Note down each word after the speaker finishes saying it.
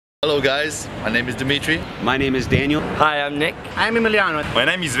Hello guys, my name is Dimitri. My name is Daniel. Hi, I'm Nick. I'm Emiliano. My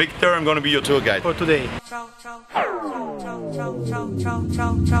name is Victor. I'm going to be your tour guide For today.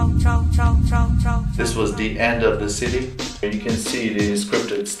 This was the end of the city. You can see the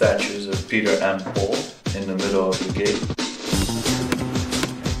sculpted statues of Peter and Paul in the middle of the gate.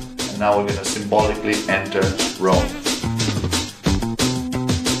 And now we're going to symbolically enter Rome.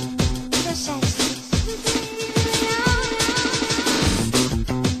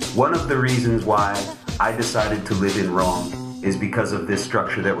 One of the reasons why I decided to live in Rome is because of this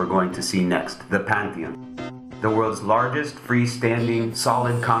structure that we're going to see next, the Pantheon. The world's largest freestanding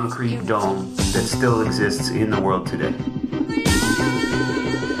solid concrete dome that still exists in the world today.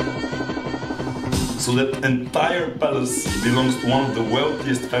 So that entire palace belongs to one of the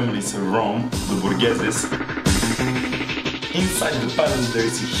wealthiest families of Rome, the Borgheses. Inside the palace there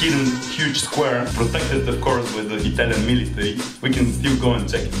is a hidden huge square, protected of course by the Italian military. We can still go and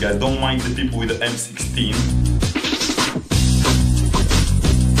check it, guys. Don't mind the people with the M16.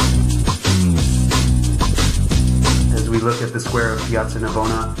 As we look at the square of Piazza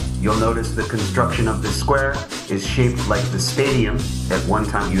Navona, you'll notice the construction of this square is shaped like the stadium at one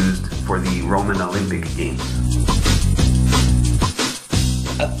time used for the Roman Olympic Games.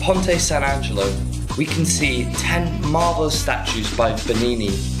 At Ponte San Angelo, we can see 10 marvelous statues by Bernini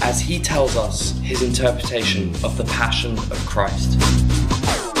as he tells us his interpretation of the Passion of Christ.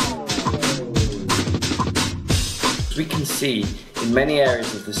 We can see in many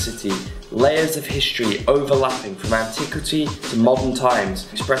areas of the city layers of history overlapping from antiquity to modern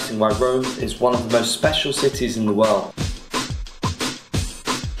times, expressing why Rome is one of the most special cities in the world.